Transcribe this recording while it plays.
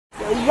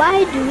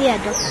Why do we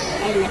adopt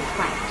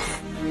elephants?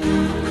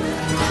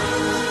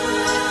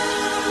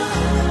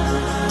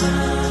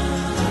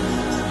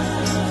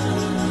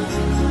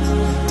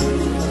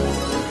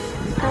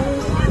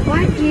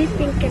 Why do you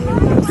think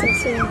elephants are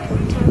so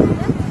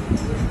important?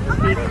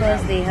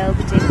 Because they help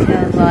take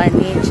care of our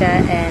nature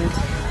and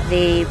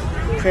they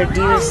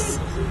produce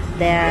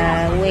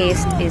their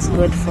waste is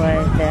good for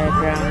the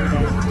ground.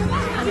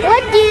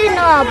 What do you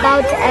know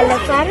about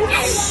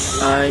elephants?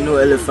 I know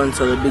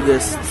elephants are the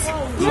biggest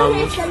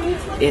mammoth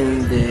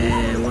in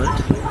the world.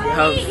 They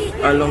have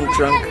a long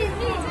trunk.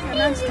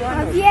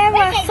 Have you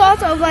ever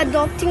thought of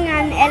adopting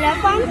an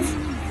elephant?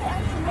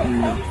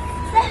 No.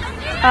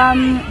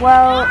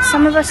 Well,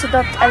 some of us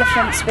adopt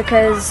elephants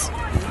because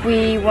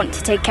we want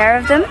to take care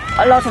of them.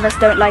 A lot of us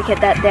don't like it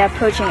that they're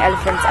poaching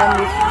elephants,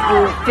 and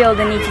we feel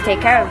the need to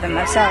take care of them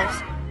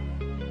ourselves.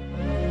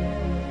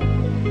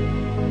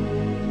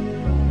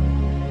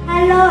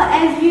 Hello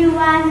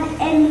everyone,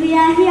 and we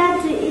are here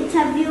to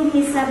interview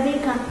Mr.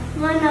 Baker,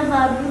 one of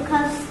our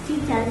Brookhouse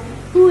teachers,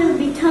 who will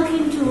be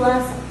talking to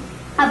us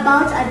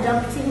about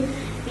adopting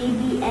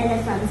baby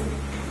elephants.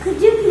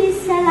 Could you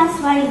please tell us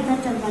why you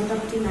thought of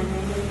adopting an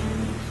elephant?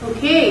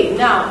 Okay,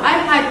 now I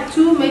had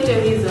two major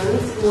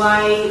reasons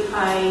why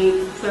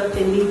I felt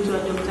the need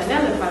to adopt an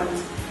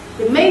elephant.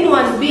 The main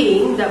one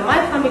being that my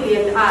family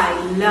and I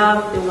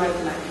love the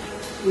wildlife.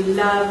 We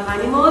love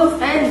animals,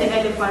 and the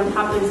elephant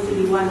happens to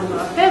be one of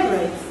our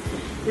favorites.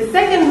 The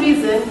second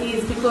reason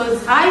is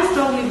because I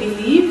strongly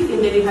believe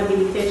in the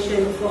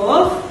rehabilitation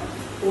of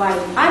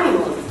wild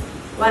animals.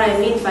 What I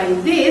mean by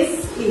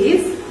this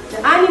is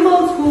the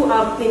animals who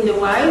are in the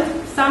wild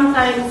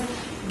sometimes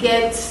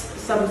get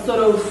some sort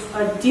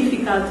of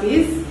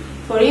difficulties.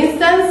 For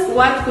instance,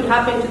 what could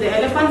happen to the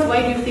elephants?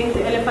 Why do you think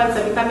the elephants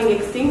are becoming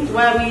extinct?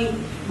 Why are we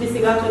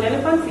missing out on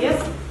elephants?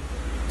 Yes?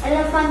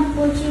 Elephant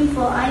poaching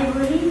for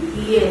ivory?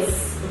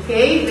 Yes.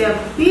 Okay, they are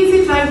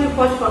busy trying to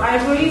poach for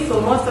ivory, so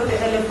most of the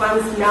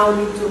elephants now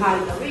need to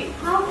hide away.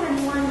 How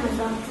can one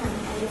adopt an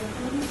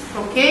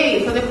elephant?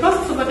 Okay, so the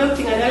process of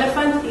adopting an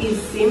elephant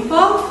is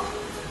simple.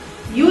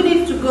 You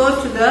need to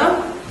go to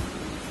the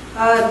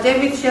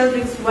David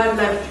Sheldrick's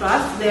Wildlife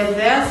Trust. They're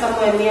there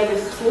somewhere near the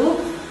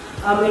school.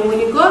 And when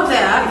you go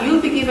there,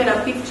 you'll be given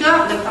a picture,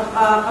 like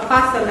a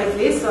parcel like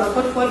this, so a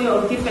portfolio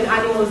of different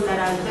animals that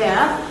are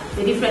there,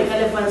 the different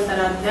elephants that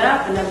are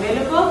there and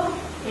available,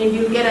 and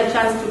you'll get a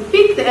chance to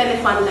pick the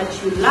elephant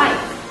that you like.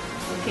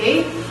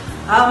 Okay?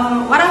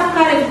 What I've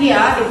carried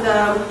here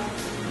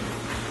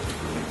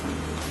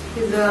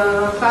is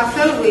a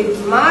parcel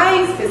with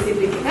my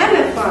specific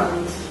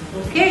elephant.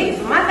 Okay,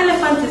 so my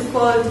elephant is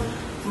called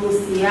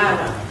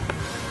Musiara.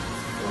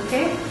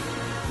 Okay,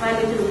 my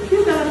little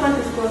cute elephant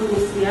is called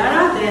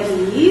Musiara. There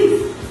he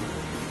is.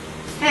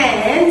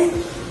 And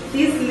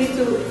this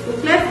little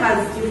booklet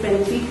has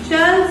different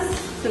pictures.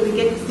 So we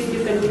get to see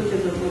different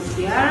pictures of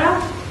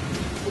Musiara,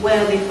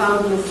 where they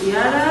found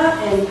Musiara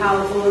and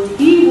how old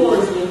he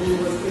was when he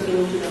was taken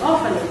into the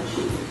orphanage.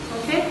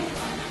 Okay,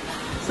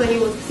 so he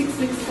was 6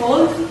 weeks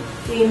old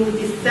in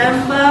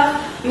December.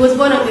 He was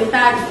born on the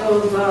 3rd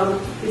of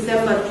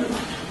December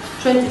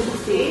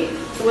 2068.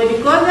 So when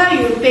you go there,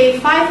 you will pay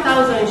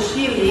 5,000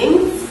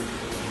 shillings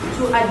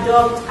to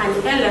adopt an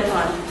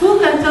elephant. Who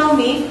can tell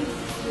me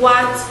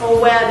what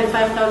or where the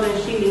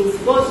 5,000 shillings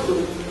goes to?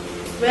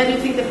 Where do you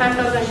think the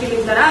 5,000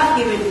 shillings that I've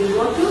given will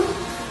go to?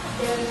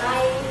 They'll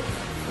buy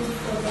food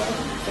for them.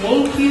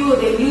 Thank you.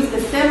 They'll use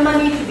the same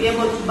money to be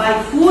able to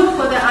buy food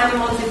for the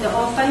animals in the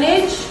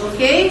orphanage.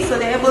 Okay, so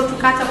they're able to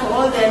cater for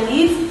all their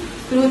needs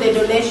through the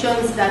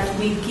donations that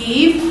we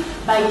give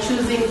by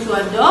choosing to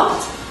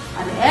adopt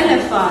an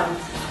elephant.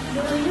 Do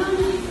you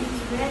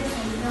regret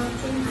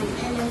adopting an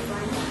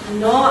elephant?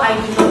 No, I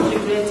do not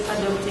regret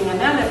adopting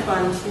an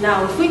elephant.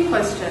 Now, quick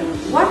question.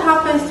 What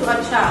happens to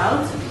a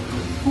child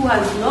who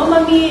has no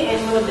mommy and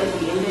no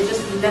daddy and they're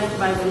just left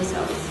by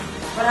themselves?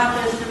 What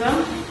happens to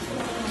them?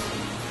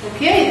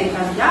 Okay, they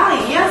can die,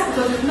 yes,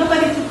 because there's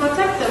nobody to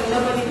protect them,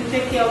 nobody to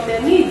take care of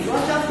their needs.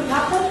 What else would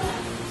happen?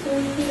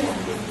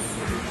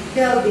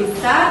 They'll be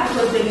sad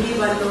because they live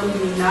a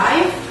lonely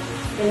life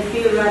and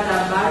feel rather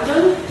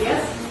abandoned,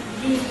 yes?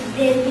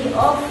 They'll be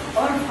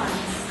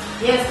orphans.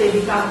 Yes, they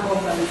become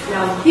orphans.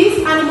 Now, these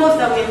animals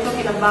that we're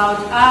talking about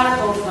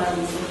are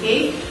orphans,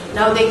 okay?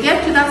 Now, they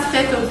get to that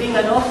state of being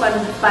an orphan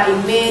by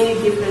many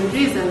different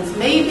reasons.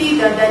 Maybe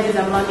their daddies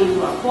and mommies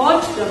were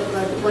poached, the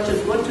poachers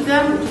got to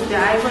them, took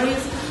their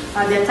ivories,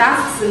 their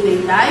tasks, and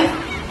they died.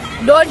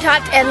 Don't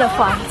hurt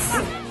elephants.